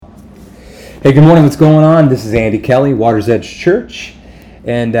Hey, good morning. What's going on? This is Andy Kelly, Water's Edge Church,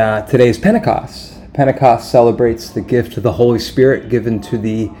 and today is Pentecost. Pentecost celebrates the gift of the Holy Spirit given to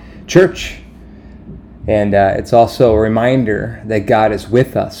the church, and it's also a reminder that God is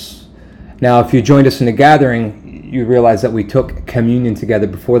with us. Now, if you joined us in the gathering, you realize that we took communion together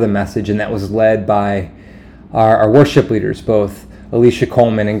before the message, and that was led by our worship leaders, both Alicia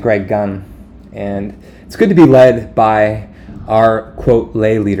Coleman and Greg Gunn. And it's good to be led by our, quote,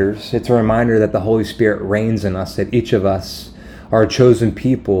 lay leaders. It's a reminder that the Holy Spirit reigns in us, that each of us are a chosen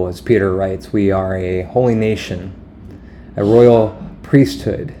people, as Peter writes. We are a holy nation, a royal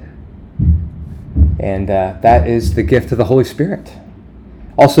priesthood, and that is the gift of the Holy Spirit.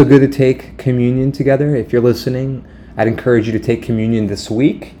 Also good to take communion together. If you're listening, I'd encourage you to take communion this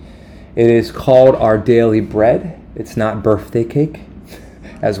week. It is called our daily bread. It's not birthday cake,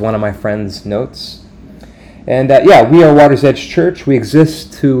 as one of my friends notes. And we are Water's Edge Church. We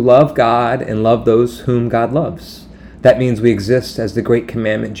exist to love God and love those whom God loves. That means we exist as the great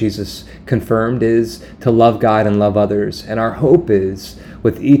commandment Jesus confirmed is to love God and love others. And our hope is,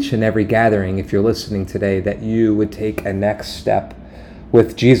 with each and every gathering, if you're listening today, that you would take a next step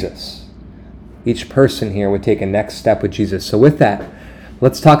with Jesus. Each person here would take a next step with Jesus. So with that,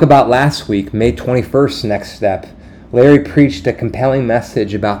 let's talk about last week, May 21st, next step. Larry preached a compelling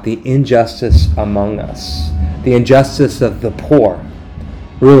message about the injustice among us, the injustice of the poor,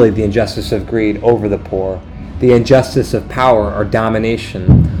 really the injustice of greed over the poor, the injustice of power or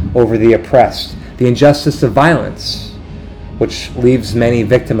domination over the oppressed, the injustice of violence, which leaves many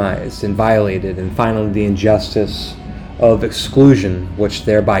victimized and violated, and finally the injustice of exclusion, which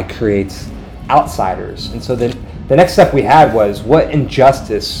thereby creates outsiders. And so the next step we had was, what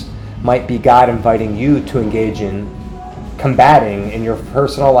injustice might be God inviting you to engage in combating in your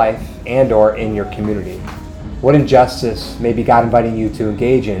personal life and or in your community? What injustice may be God inviting you to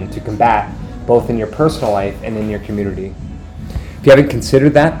engage in, to combat, both in your personal life and in your community? If you haven't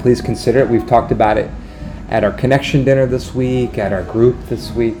considered that, please consider it. We've talked about it at our connection dinner this week, at our group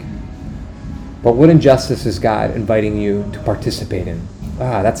this week. But what injustice is God inviting you to participate in?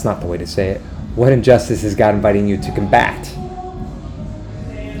 That's not the way to say it. What injustice is God inviting you to combat?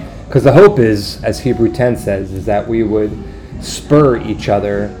 Because the hope is, as Hebrew 10 says, is that we would spur each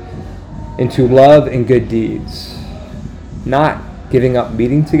other into love and good deeds. Not giving up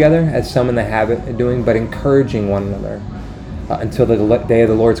meeting together, as some in the habit of doing, but encouraging one another until the day of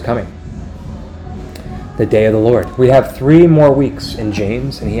the Lord's coming. The day of the Lord. We have 3 more weeks in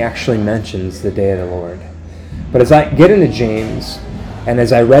James, and he actually mentions the day of the Lord. But as I get into James, and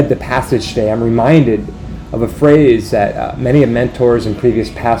as I read the passage today, I'm reminded of a phrase that many of mentors and previous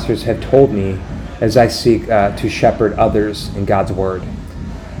pastors have told me as I seek to shepherd others in God's Word.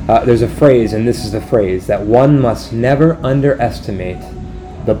 There's a phrase, and this is the phrase, that one must never underestimate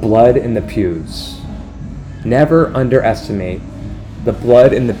the blood in the pews. Never underestimate the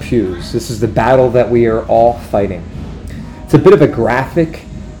blood in the pews. This is the battle that we are all fighting. It's a bit of a graphic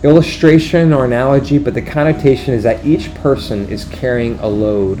illustration or analogy, but the connotation is that each person is carrying a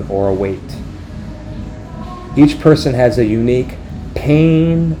load or a weight. Each person has a unique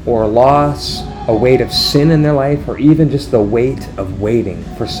pain or loss, a weight of sin in their life, or even just the weight of waiting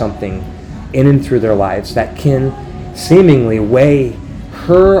for something in and through their lives that can seemingly weigh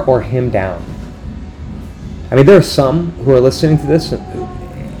her or him down. I mean, there are some who are listening to this,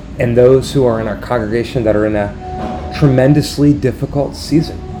 and those who are in our congregation that are in a tremendously difficult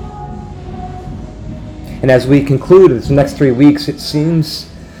season. And as we conclude this next 3 weeks, it seems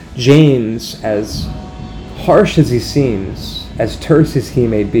James, as harsh as he seems, as terse as he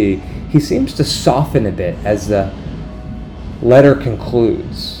may be, he seems to soften a bit as the letter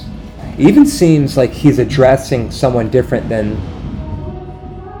concludes. It even seems like he's addressing someone different than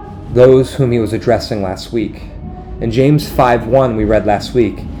those whom he was addressing last week. In James 5:1 we read last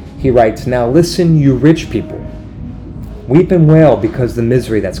week, he writes, "Now listen, you rich people, weep and wail because the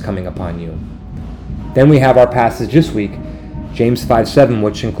misery that's coming upon you." Then we have our passage this week, James 5:7,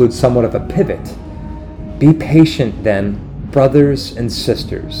 which includes somewhat of a pivot. "Be patient then, brothers and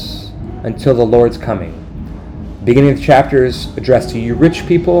sisters, until the Lord's coming." Beginning of the chapter is addressed to you rich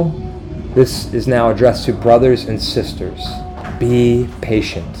people. This is now addressed to brothers and sisters. Be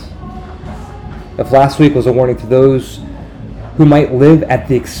patient. If last week was a warning to those who might live at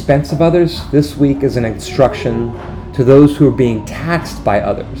the expense of others, this week is an instruction to those who are being taxed by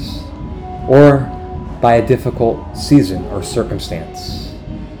others or by a difficult season or circumstance.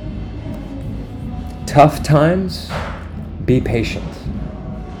 Tough times, be patient.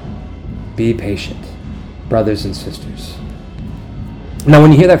 Be patient, brothers and sisters. Now,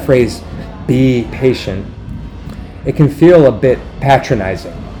 when you hear that phrase, be patient, it can feel a bit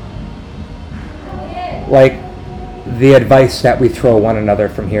patronizing. like the advice that we throw one another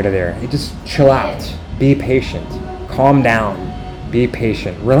from here to there. You just chill out, be patient, calm down, be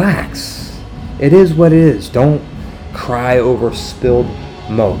patient, relax. It is what it is. Don't cry over spilled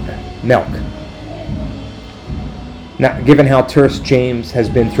milk. Now, given how terse James has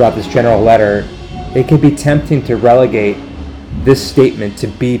been throughout this general letter, it can be tempting to relegate this statement to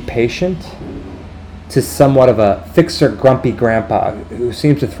be patient to somewhat of a fixer, grumpy grandpa who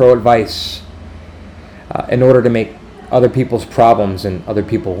seems to throw advice in order to make other people's problems and other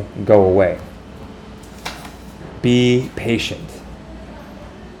people go away. Be patient.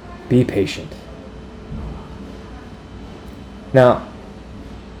 Be patient. Now,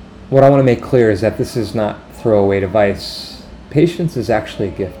 what I want to make clear is that this is not throwaway advice. Patience is actually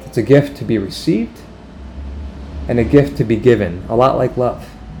a gift. It's a gift to be received and a gift to be given, a lot like love.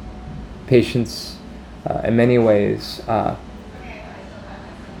 Patience, in many ways,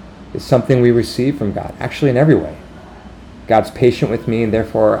 is something we receive from God, actually in every way. God's patient with me, and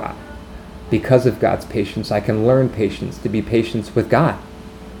therefore, because of God's patience, I can learn patience, to be patient with God,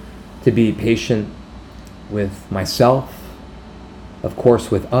 to be patient with myself, of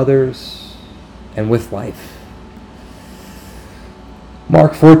course with others, and with life.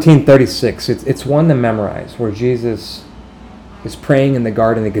 Mark 14:36, it's one to memorize, where Jesus is praying in the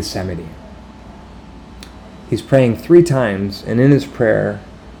Garden of Gethsemane. He's praying 3 times, and in his prayer,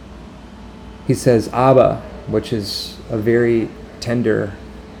 he says, Abba, which is a very tender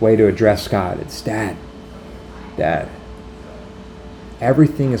way to address God. It's Dad. Dad.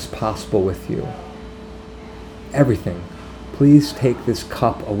 Everything is possible with you. Everything. Please take this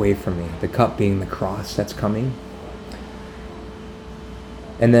cup away from me. The cup being the cross that's coming.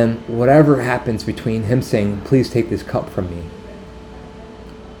 And then whatever happens between him saying, please take this cup from me,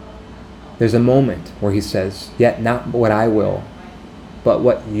 there's a moment where he says, yet not what I will, but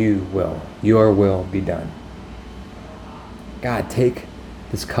what you will. Your will be done. God, take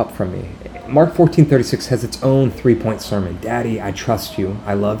this cup from me. Mark 14:36 has its own 3-point sermon. Daddy, I trust you.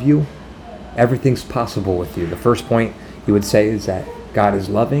 I love you. Everything's possible with you. The first point you would say is that God is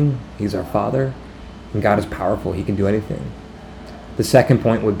loving. He's our Father. And God is powerful. He can do anything. The second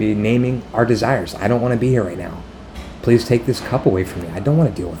point would be naming our desires. I don't want to be here right now. Please take this cup away from me. I don't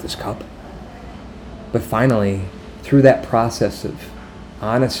want to deal with this cup. But finally, through that process of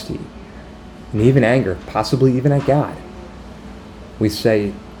honesty and even anger, possibly even at God, we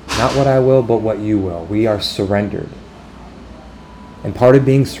say, not what I will, but what you will. We are surrendered. And part of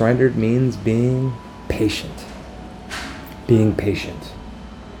being surrendered means being patient. Being patient.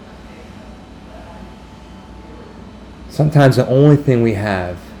 Sometimes the only thing we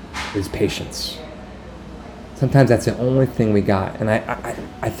have is patience. Sometimes that's the only thing we got. And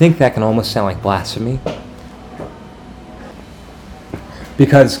I think that can almost sound like blasphemy.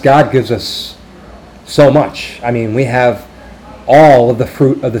 Because God gives us so much. I mean, we have all of the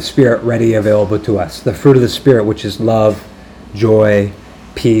fruit of the Spirit ready available to us. The fruit of the Spirit, which is love, joy,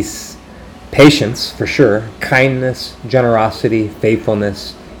 peace, patience, for sure, kindness, generosity,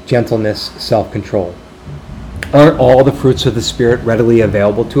 faithfulness, gentleness, self-control. Aren't all the fruits of the Spirit readily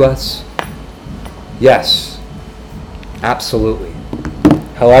available to us? Yes, absolutely.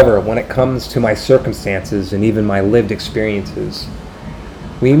 However, when it comes to my circumstances and even my lived experiences,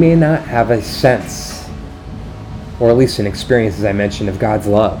 we may not have a sense, or at least an experience, as I mentioned, of God's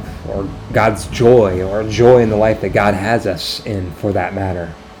love, or God's joy, or joy in the life that God has us in, for that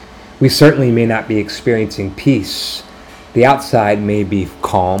matter. We certainly may not be experiencing peace. The outside may be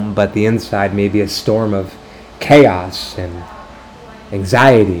calm, but the inside may be a storm of chaos and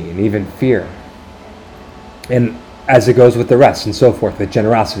anxiety and even fear. And as it goes with the rest and so forth, with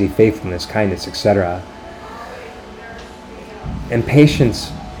generosity, faithfulness, kindness, etc. And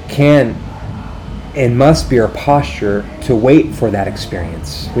patience can and must be our posture to wait for that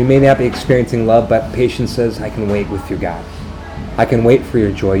experience. We may not be experiencing love, but patience says, I can wait with you, God. I can wait for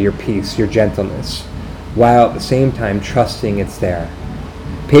your joy, your peace, your gentleness, while at the same time trusting it's there.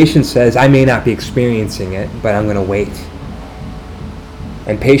 Patience says, I may not be experiencing it, but I'm going to wait.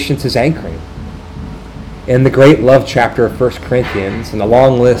 And patience is anchoring. In the great love chapter of 1 Corinthians, and a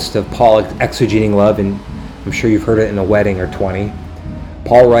long list of Paul exegeting love, and I'm sure you've heard it in a wedding or 20,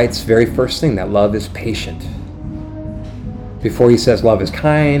 Paul writes, very first thing, that love is patient. Before he says love is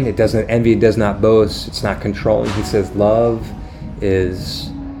kind, it doesn't envy, it does not boast, it's not controlling. He says love is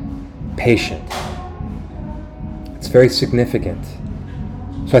patient. It's very significant.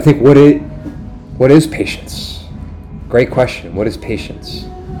 So I think what is patience? Great question. What is patience?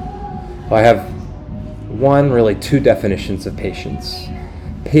 Well, I have really two definitions of patience.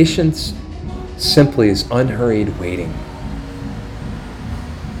 Patience simply is unhurried waiting.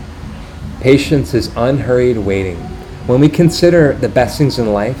 Patience is unhurried waiting. When we consider the best things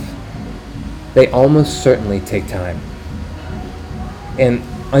in life, they almost certainly take time. And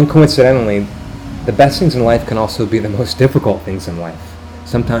uncoincidentally, the best things in life can also be the most difficult things in life.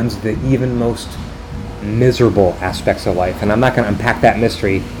 Sometimes the even most miserable aspects of life. And I'm not going to unpack that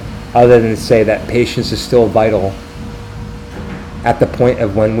mystery other than to say that patience is still vital at the point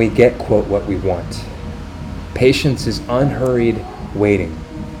of when we get, quote, what we want. Patience is unhurried waiting.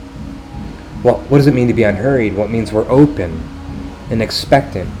 Well, what does it mean to be unhurried? Well, it means we're open and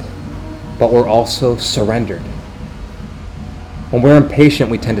expectant, but we're also surrendered. When we're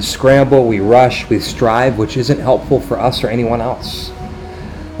impatient, we tend to scramble, we rush, we strive, which isn't helpful for us or anyone else.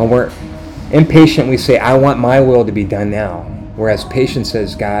 When we're impatient, we say, I want my will to be done now. Whereas patience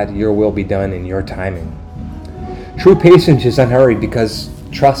says, God, your will be done in your timing. True patience is unhurried because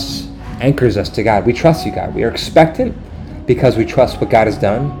trust anchors us to God. We trust you, God. We are expectant because we trust what God has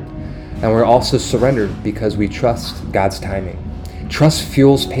done. And we're also surrendered because we trust God's timing. Trust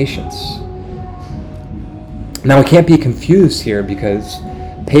fuels patience. Now, we can't be confused here because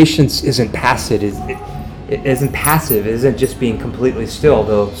patience isn't passive. It isn't passive. It isn't just being completely still,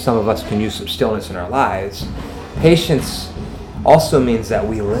 though some of us can use some stillness in our lives. Patience also means that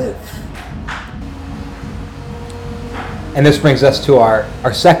we live. And this brings us to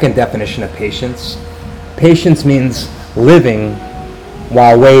our second definition of patience. Patience means living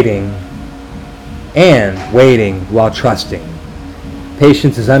while waiting and waiting while trusting.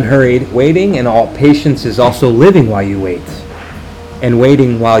 Patience is unhurried waiting, and all patience is also living while you wait and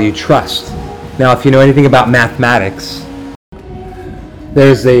waiting while you trust. Now, if you know anything about mathematics,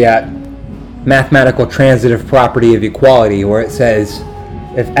 there's a mathematical transitive property of equality where it says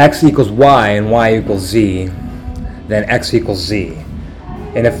if x equals y and y equals z, then x equals z.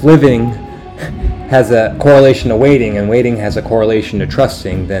 And if living has a correlation to waiting and waiting has a correlation to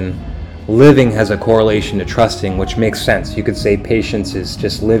trusting, then living has a correlation to trusting, which makes sense. You could say patience is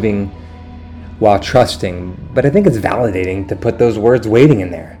just living while trusting, but I think it's validating to put those words waiting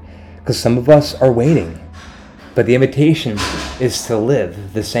in there, because some of us are waiting, but the invitation is to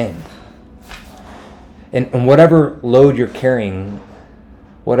live the same. And whatever load you're carrying,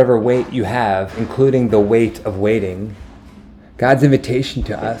 whatever weight you have, including the weight of waiting, God's invitation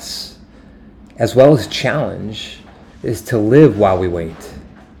to us, as well as challenge, is to live while we wait.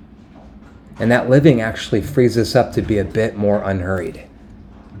 And that living actually frees us up to be a bit more unhurried.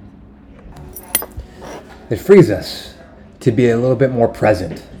 It frees us to be a little bit more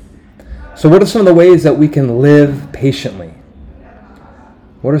present. So what are some of the ways that we can live patiently?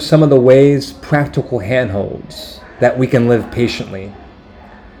 What are some of the ways, practical handholds, that we can live patiently?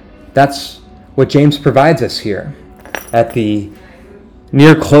 That's what James provides us here at the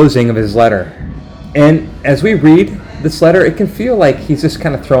near closing of his letter. And as we read this letter, it can feel like he's just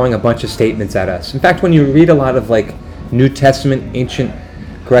kind of throwing a bunch of statements at us. In fact, when you read a lot of like New Testament, ancient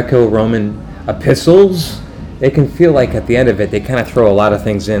Greco-Roman epistles, it can feel like at the end of it, they kind of throw a lot of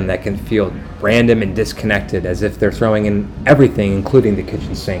things in that can feel random and disconnected, as if they're throwing in everything, including the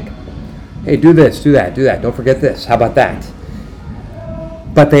kitchen sink. Hey, do this, do that, don't forget this, how about that?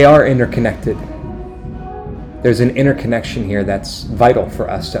 But they are interconnected. There's an interconnection here that's vital for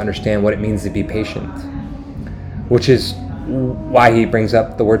us to understand what it means to be patient, which is why he brings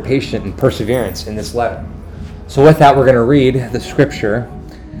up the word patient and perseverance in this letter. So with that, we're going to read the scripture,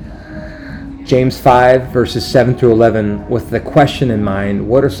 James 5, verses 7 through 11, with the question in mind: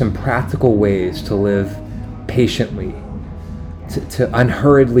 what are some practical ways to live patiently, to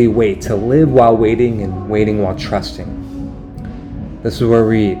unhurriedly wait, to live while waiting and waiting while trusting? This is where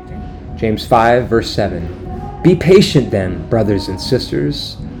we read, James 5, verse 7. Be patient then, brothers and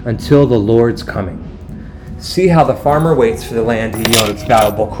sisters, until the Lord's coming. See how the farmer waits for the land to yield its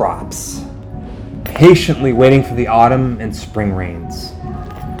valuable crops, patiently waiting for the autumn and spring rains.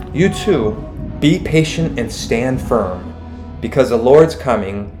 You too, be patient and stand firm, because the Lord's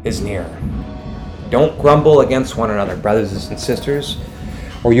coming is near. Don't grumble against one another, brothers and sisters,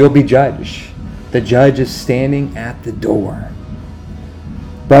 or you'll be judged. The judge is standing at the door.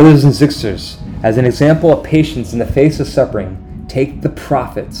 Brothers and sisters, as an example of patience in the face of suffering, take the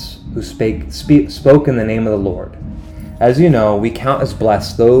prophets who spoke in the name of the Lord. As you know, we count as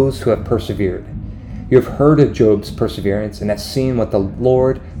blessed those who have persevered. You have heard of Job's perseverance and have seen what the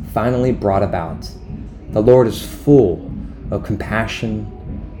Lord finally brought about. The Lord is full of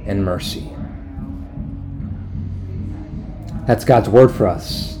compassion and mercy. That's God's word for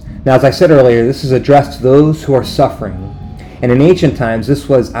us. Now, as I said earlier, this is addressed to those who are suffering. And in ancient times, this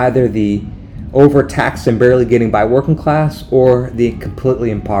was either the overtaxed and barely getting by working class or the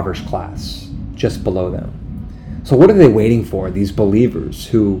completely impoverished class just below them. So what are they waiting for, these believers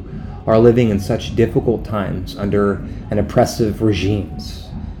who are living in such difficult times under an oppressive regimes.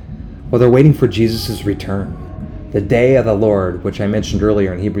 Well, they're waiting for Jesus' return, the day of the Lord, which I mentioned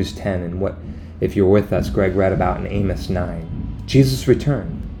earlier in Hebrews 10, and what, if you're with us, Greg read about in Amos 9. Jesus'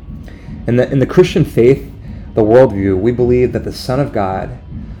 return. In the Christian faith, the worldview, we believe that the Son of God,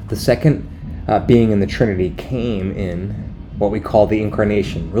 the second being in the Trinity, came in what we call the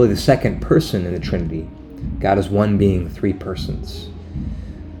incarnation, really the second person in the Trinity. God is one being, three persons.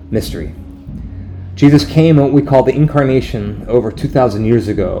 Mystery. Jesus came in what we call the incarnation over 2,000 years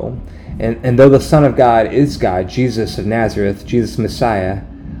ago, and though the Son of God is God, Jesus of Nazareth, Jesus Messiah,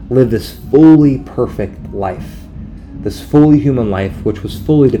 lived this fully perfect life, this fully human life, which was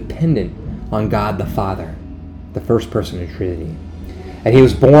fully dependent on God the Father, the first person in Trinity. And he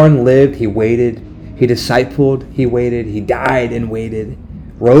was born, lived, he waited, he discipled, he waited, he died and waited,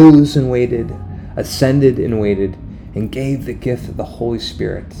 rose and waited, ascended and waited, and gave the gift of the Holy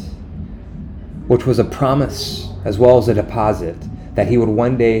Spirit, which was a promise as well as a deposit that he would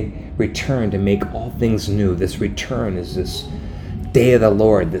one day return to make all things new. This return is this day of the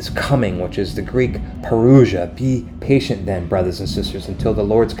Lord, this coming, which is the Greek parousia. Be patient then, brothers and sisters, until the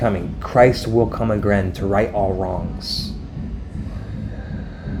Lord's coming. Christ will come again to right all wrongs.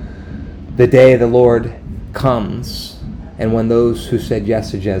 The day the Lord comes, and when those who said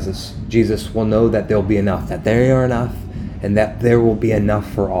yes to Jesus will know that there will be enough, that they are enough, and that there will be enough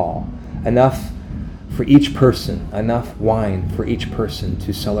for all. Enough for each person, enough wine for each person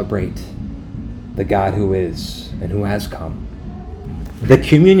to celebrate the God who is and who has come. The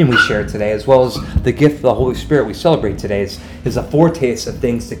communion we share today, as well as the gift of the Holy Spirit we celebrate today, is a foretaste of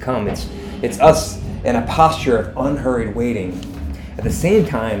things to come. It's us in a posture of unhurried waiting. At the same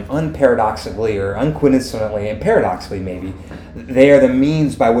time, unparadoxically or uncoincidentally, and paradoxically maybe, they are the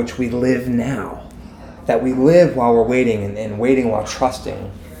means by which we live now. That we live while we're waiting and waiting while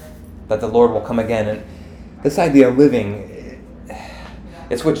trusting that the Lord will come again. And this idea of living,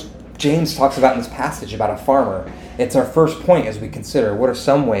 it's what James talks about in this passage about a farmer. It's our first point as we consider what are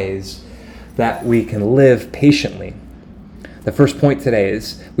some ways that we can live patiently. The first point today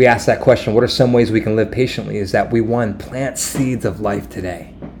is we ask that question, what are some ways we can live patiently, is that we, one, plant seeds of life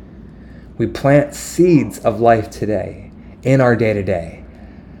today. We plant seeds of life today in our day-to-day.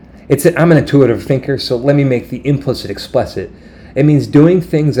 I'm an intuitive thinker, so let me make the implicit explicit. It means doing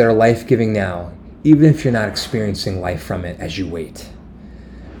things that are life-giving now, even if you're not experiencing life from it as you wait.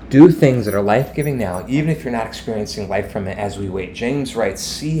 Do things that are life-giving now, even if you're not experiencing life from it as we wait. James writes,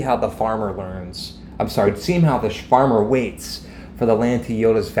 see how the farmer waits for the land to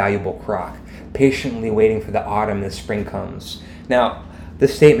yield its valuable crop, patiently waiting for the autumn and the spring comes. Now,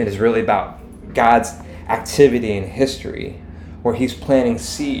 this statement is really about God's activity in history, where he's planting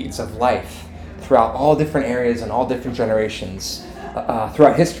seeds of life throughout all different areas and all different generations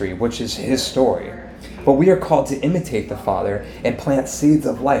throughout history, which is his story. But we are called to imitate the Father and plant seeds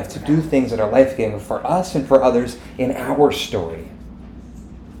of life, to do things that are life-giving for us and for others in our story.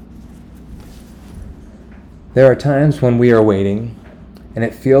 There are times when we are waiting and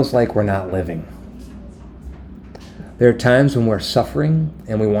it feels like we're not living. There are times when we're suffering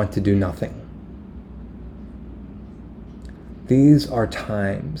and we want to do nothing. These are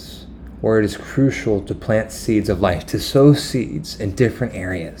times where it is crucial to plant seeds of life, to sow seeds in different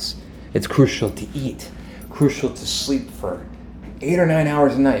areas. It's crucial to eat, crucial to sleep for 8 or 9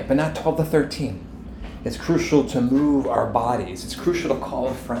 hours a night, but not 12 to 13. It's crucial to move our bodies. It's crucial to call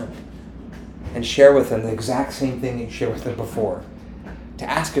a friend and share with them the exact same thing you shared with them before. To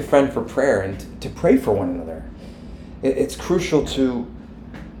ask a friend for prayer and to pray for one another. It's crucial to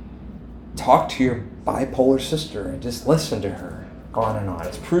talk to your bipolar sister and just listen to her, go on and on.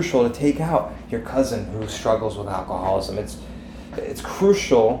 It's crucial to take out your cousin who struggles with alcoholism. It's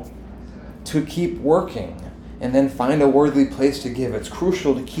crucial to keep working and then find a worthy place to give. It's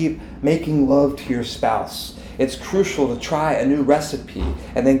crucial to keep making love to your spouse. It's crucial to try a new recipe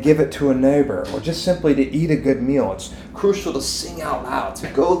and then give it to a neighbor, or just simply to eat a good meal. It's crucial to sing out loud, to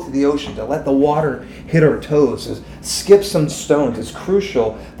go to the ocean, to let the water hit our toes, to skip some stones. It's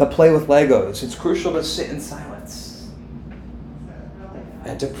crucial to play with Legos. It's crucial to sit in silence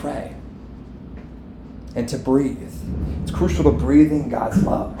and to pray and to breathe. It's crucial to breathe in God's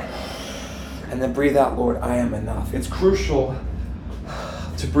love and then breathe out, Lord, I am enough. It's crucial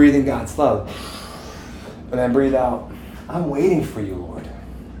to breathe in God's love and then breathe out, I'm waiting for you, Lord.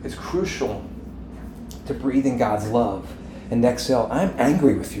 It's crucial to breathe in God's love and exhale, I'm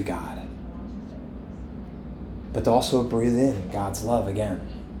angry with you, God. But to also breathe in God's love again.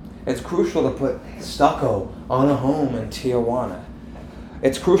 It's crucial to put stucco on a home in Tijuana.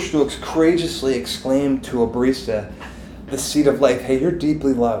 It's crucial to courageously exclaim to a barista, the seed of life. Hey, you're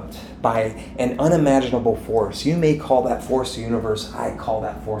deeply loved by an unimaginable force. You may call that force the universe. I call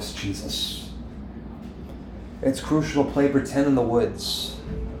that force Jesus. It's crucial to play pretend in the woods,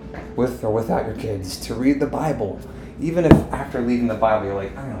 with or without your kids, to read the Bible. Even if after reading the Bible, you're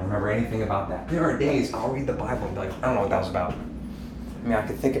like, I don't remember anything about that. There are days I'll read the Bible and be like, I don't know what that was about. I mean, I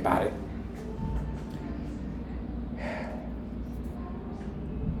could think about it.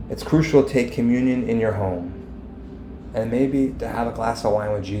 It's crucial to take communion in your home and maybe to have a glass of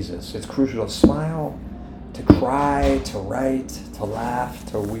wine with Jesus. It's crucial to smile, to cry, to write, to laugh,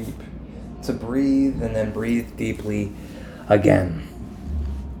 to weep, to breathe, and then breathe deeply again.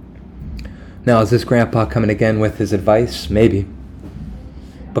 Now, is this grandpa coming again with his advice? Maybe.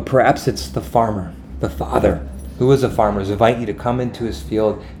 But perhaps it's the farmer, the father, who is a farmer, is inviting you to come into his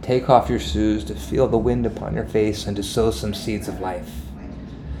field, take off your shoes, to feel the wind upon your face, and to sow some seeds of life.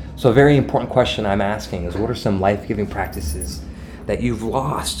 So a very important question I'm asking is, what are some life-giving practices that you've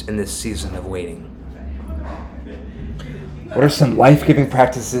lost in this season of waiting? What are some life-giving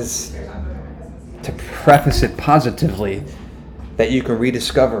practices, to preface it positively, that you can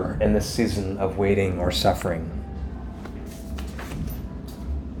rediscover in this season of waiting or suffering?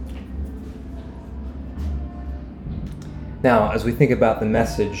 Now, as we think about the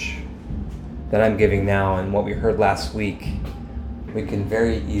message that I'm giving now and what we heard last week, we can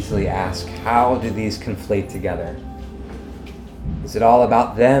very easily ask, how do these conflate together? Is it all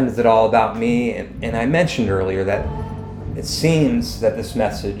about them? Is it all about me? And I mentioned earlier that it seems that this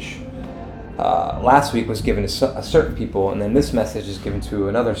message last week was given to a certain people, and then this message is given to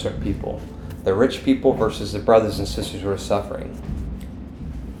another certain people. The rich people versus the brothers and sisters who are suffering.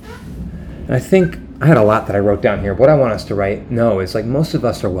 And I think I had a lot that I wrote down here. What I want us to know is, like, most of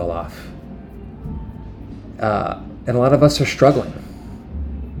us are well off. And a lot of us are struggling.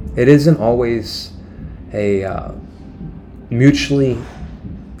 It isn't always a mutually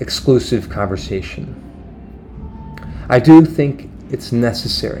exclusive conversation. I do think it's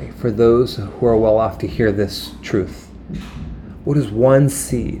necessary for those who are well off to hear this truth. What is one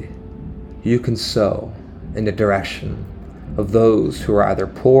seed you can sow in the direction of those who are either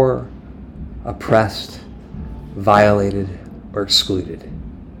poor, oppressed, violated, or excluded?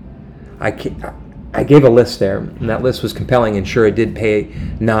 I gave a list there, and that list was compelling, and sure, it did pay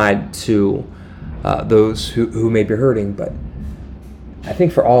nod to those who may be hurting, but I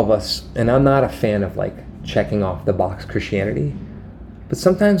think for all of us, and I'm not a fan of like checking off the box Christianity, but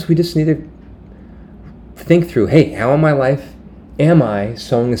sometimes we just need to think through, hey, how in my life am I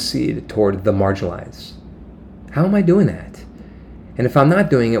sowing a seed toward the marginalized? How am I doing that? And if I'm not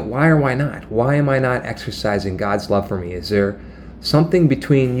doing it, why or why not? Why am I not exercising God's love for me? Is there something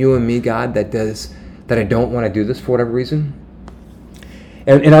between you and me, God, that I don't want to do this for whatever reason?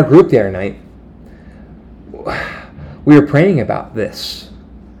 And in our group the other night, we were praying about this.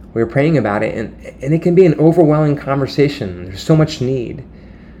 We were praying about it, and it can be an overwhelming conversation. There's so much need.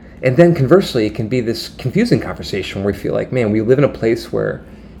 And then conversely, it can be this confusing conversation where we feel like, man, we live in a place where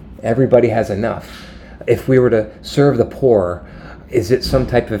everybody has enough. If we were to serve the poor, is it some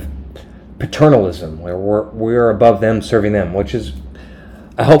type of paternalism where we're above them serving them, which is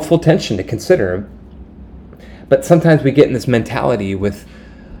a helpful tension to consider. But sometimes we get in this mentality with,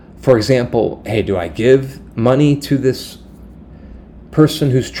 for example, hey, do I give money to this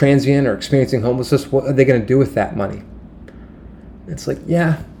person who's transient or experiencing homelessness? What are they going to do with that money? It's like,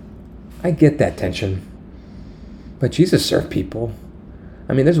 yeah, I get that tension. But Jesus served people.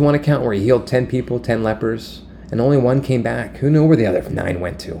 I mean, there's one account where he healed 10 people, 10 lepers, and only one came back. Who knew where the other 9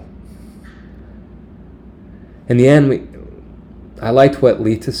 went to? In the end, I liked what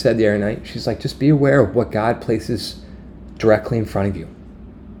Lita said the other night. She's like, just be aware of what God places directly in front of you.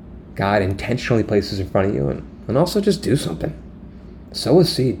 God intentionally places in front of you, and also just do something. Sow a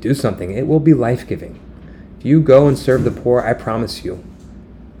seed, do something. It will be life-giving. If you go and serve the poor, I promise you,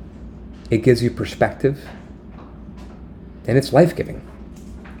 it gives you perspective, and it's life-giving.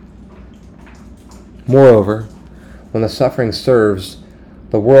 Moreover, when the suffering serves,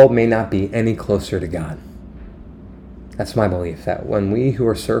 the world may not be any closer to God. That's my belief, that when we who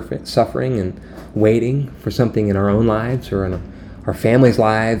are suffering and waiting for something in our own lives or in our families'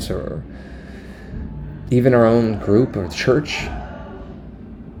 lives or even our own group or church,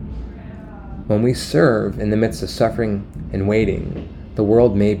 when we serve in the midst of suffering and waiting, the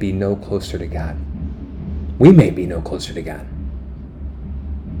world may be no closer to God. We may be no closer to God.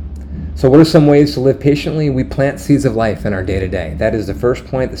 So what are some ways to live patiently? We plant seeds of life in our day-to-day. That is the first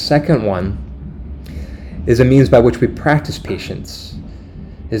point. The second one is a means by which we practice patience,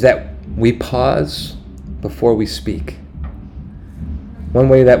 is that we pause before we speak. One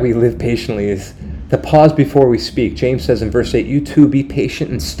way that we live patiently is To pause before we speak. James says in verse 8, you too be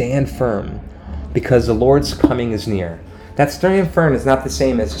patient and stand firm, because the Lord's coming is near. That standing firm is not the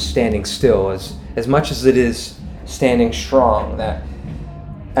same as standing still, as much as it is standing strong. That,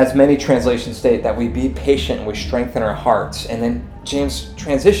 as many translations state, that we be patient and we strengthen our hearts. And then James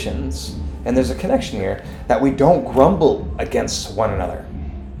transitions, and there's a connection here, that we don't grumble against one another.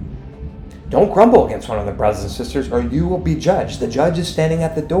 Don't grumble against one another, brothers and sisters, or you will be judged. The judge is standing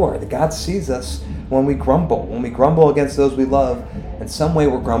at the door. The God sees us when we grumble. When we grumble against those we love, in some way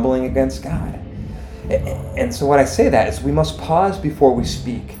we're grumbling against God. And so what I say that is we must pause before we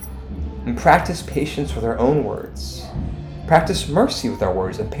speak and practice patience with our own words. Practice mercy with our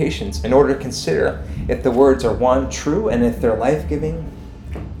words and patience in order to consider if the words are, one, true, and if they're life-giving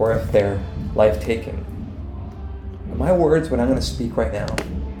or if they're life-taking. My words, what I'm going to speak right now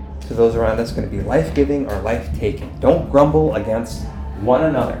to those around us, going to be life-giving or life-taking. Don't grumble against one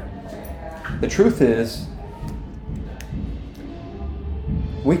another. The truth is,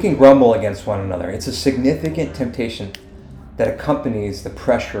 we can grumble against one another. It's a significant temptation that accompanies the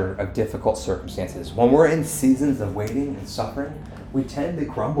pressure of difficult circumstances. When we're in seasons of waiting and suffering, we tend to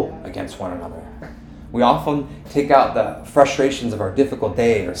grumble against one another. We often take out the frustrations of our difficult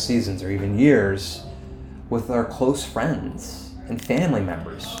day or seasons or even years with our close friends and family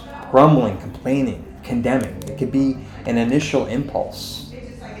members, grumbling, complaining, condemning. It could be an initial impulse.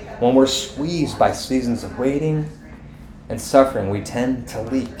 When we're squeezed by seasons of waiting and suffering, we tend to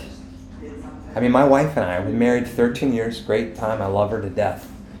leak. I mean, my wife and I, we've been married 13 years, great time. I love her to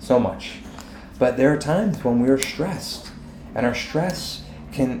death, so much. But there are times when we're stressed, and our stress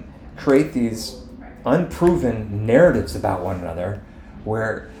can create these unproven narratives about one another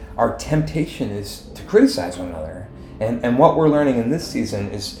where our temptation is to criticize one another. And what we're learning in this season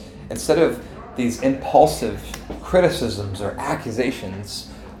is, instead of these impulsive criticisms or accusations,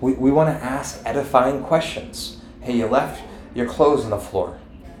 we want to ask edifying questions. Hey, you left your clothes on the floor.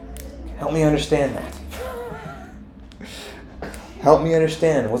 Help me understand that. Help me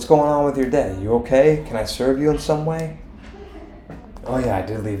understand what's going on with your day. You okay? Can I serve you in some way? Oh yeah, I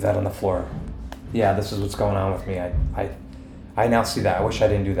did leave that on the floor. Yeah, this is what's going on with me. I now see that. I wish I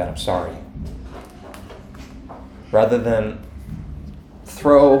didn't do that. I'm sorry. Rather than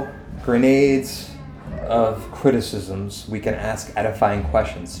throw grenades of criticisms, we can ask edifying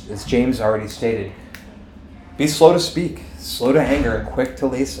questions. As James already stated, be slow to speak, slow to anger, and quick to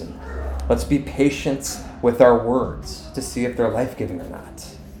listen. Let's be patient with our words to see if they're life-giving or not.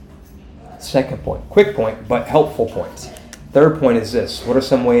 Second point, quick point, but helpful point. Third point is this. What are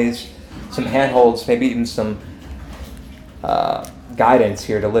some ways, some handholds, maybe even some guidance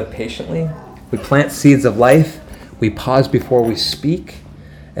here to live patiently? We plant seeds of life. We pause before we speak.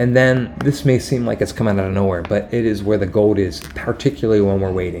 And then, this may seem like it's coming out of nowhere, but it is where the gold is, particularly when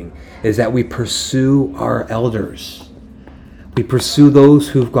we're waiting, is that we pursue our elders. We pursue those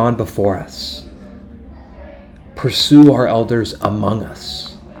who've gone before us. Pursue our elders among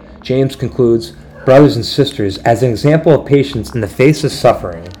us. James concludes, brothers and sisters, as an example of patience in the face of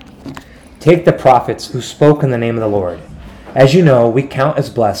suffering, take the prophets who spoke in the name of the Lord. As you know, we count as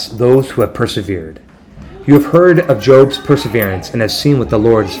blessed those who have persevered. You have heard of Job's perseverance and have seen what the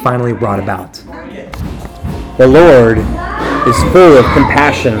Lord has finally brought about. The Lord is full of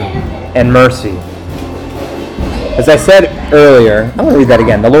compassion and mercy. As I said earlier, I'm going to read that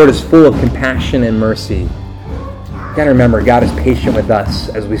again. The Lord is full of compassion and mercy. You got to remember, God is patient with us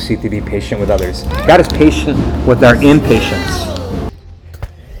as we seek to be patient with others. God is patient with our impatience.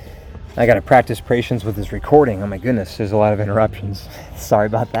 I got to practice patience with this recording. Oh my goodness, there's a lot of interruptions. Sorry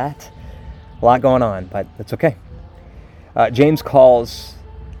about that. A lot going on, but that's okay. James calls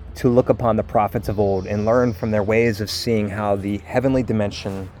to look upon the prophets of old and learn from their ways of seeing how the heavenly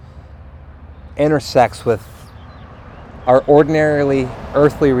dimension intersects with our ordinarily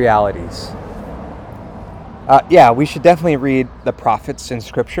earthly realities. We should definitely read the prophets in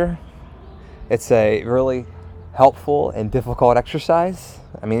Scripture. It's a really helpful and difficult exercise.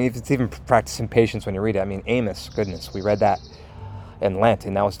 I mean, it's even practicing patience when you read it. I mean, Amos, goodness, we read that in Lent,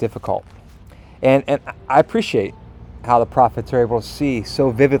 and that was difficult. And I appreciate how the prophets are able to see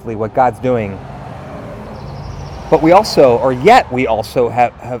so vividly what God's doing. But we also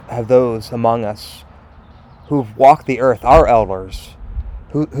have those among us who've walked the earth, our elders,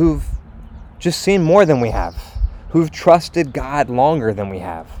 who've just seen more than we have, who've trusted God longer than we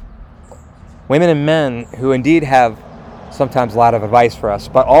have. Women and men who indeed have sometimes a lot of advice for us,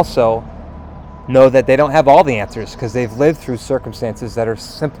 but also know that they don't have all the answers because they've lived through circumstances that are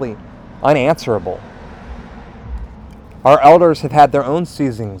simply unanswerable. Our elders have had their own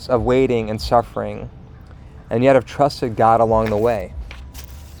seasons of waiting and suffering, and yet have trusted God along the way.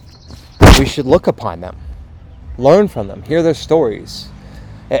 we should look upon them, learn from them, hear their stories.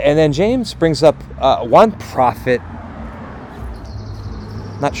 And then James brings up one prophet.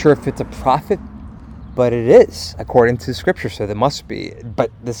 Not sure if it's a prophet, but it is, according to Scripture, so there must be. But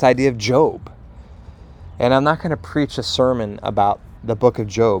this idea of Job. And I'm not going to preach a sermon about the book of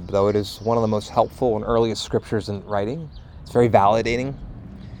Job, though it is one of the most helpful and earliest scriptures in writing. It's very validating.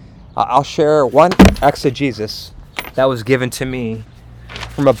 I'll share one exegesis that was given to me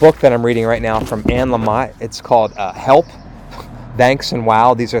from a book that I'm reading right now from Anne Lamott. It's called Help, Thanks, and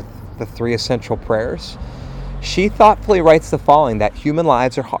Wow. These are the 3 essential prayers. She thoughtfully writes the following, that human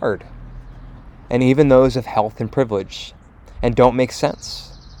lives are hard, and even those of health and privilege, and don't make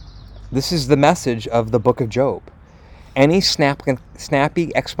sense. This is the message of the book of Job. Any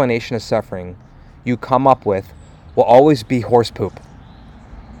snappy explanation of suffering you come up with will always be horse poop.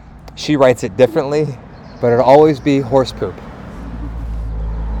 She writes it differently, but it'll always be horse poop.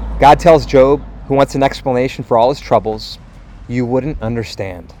 God tells Job, who wants an explanation for all his troubles, you wouldn't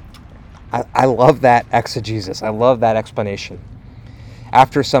understand. I love that exegesis. I love that explanation.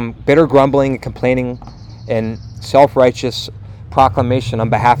 After some bitter grumbling and complaining and self-righteous proclamation on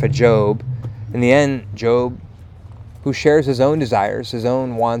behalf of Job, in the end, Job, who shares his own desires, his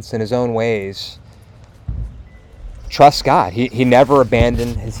own wants, and his own ways, trusts God. He never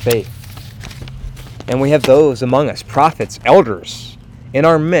abandoned his faith. And we have those among us, prophets, elders, in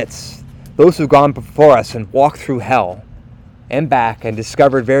our midst, those who've gone before us and walked through hell and back and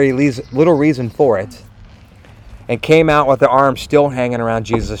discovered very little reason for it, and came out with their arms still hanging around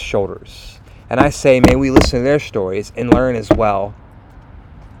Jesus' shoulders. And I say, may we listen to their stories and learn as well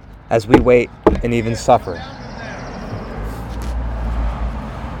as we wait and even suffer.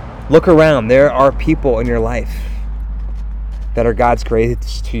 Look around. There are people in your life that are God's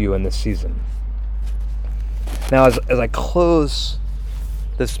grace to you in this season. Now, as I close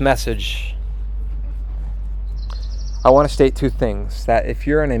this message, I want to state 2 things. That if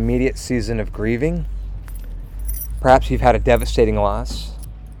you're in an immediate season of grieving, perhaps you've had a devastating loss,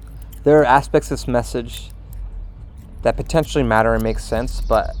 there are aspects of this message that potentially matter and make sense,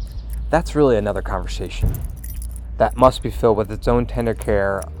 but that's really another conversation that must be filled with its own tender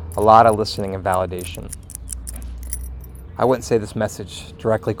care, a lot of listening and validation. I wouldn't say this message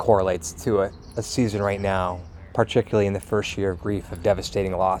directly correlates to a season right now, particularly in the first year of grief, of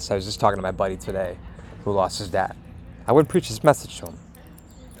devastating loss. I was just talking to my buddy today who lost his dad. I wouldn't preach this message to him.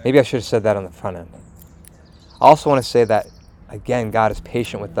 Maybe I should have said that on the front end. I also want to say that, again, God is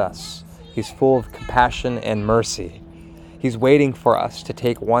patient with us. He's full of compassion and mercy. He's waiting for us to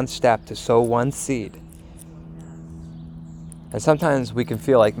take one step, to sow one seed. And sometimes we can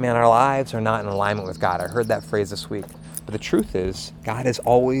feel like, man, our lives are not in alignment with God. I heard that phrase this week. But the truth is, God is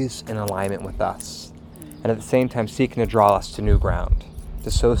always in alignment with us. And at the same time, seeking to draw us to new ground,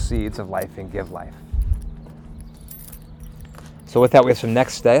 to sow seeds of life and give life. So with that, we have some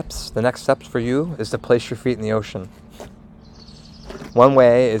next steps. The next steps for you is to place your feet in the ocean. One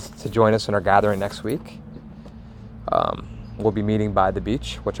way is to join us in our gathering next week. We'll be meeting by the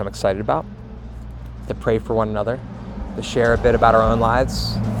beach, which I'm excited about, to pray for one another, to share a bit about our own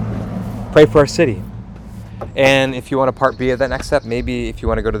lives, pray for our city. And if you want a part B of that next step, maybe if you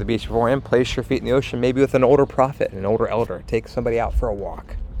want to go to the beach beforehand, place your feet in the ocean, maybe with an older prophet, an older elder. Take somebody out for a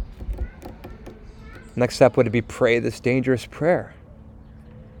walk. Next step would be pray this dangerous prayer.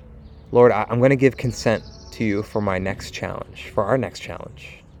 Lord, I'm going to give consent to you for my next challenge, for our next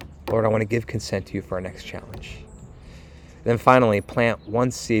challenge. Lord, I want to give consent to you for our next challenge. Then finally, plant one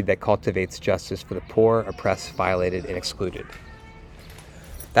seed that cultivates justice for the poor, oppressed, violated, and excluded.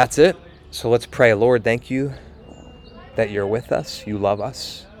 That's it. So let's pray. Lord, thank you that you're with us, you love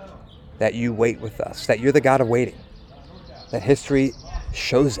us, that you wait with us, that you're the God of waiting, that history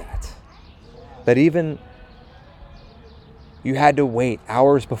shows that even you had to wait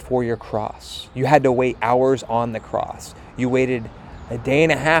hours before your cross. You had to wait hours on the cross. You waited a day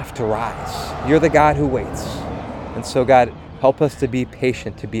and a half to rise. You're the God who waits. And so, God, help us to be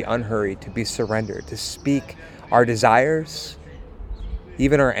patient, to be unhurried, to be surrendered, to speak our desires,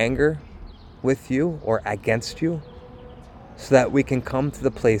 even our anger, with you or against you, so that we can come to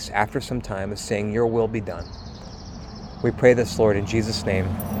the place after some time of saying, your will be done. We pray this, Lord, in Jesus' name.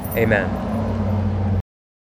 Amen.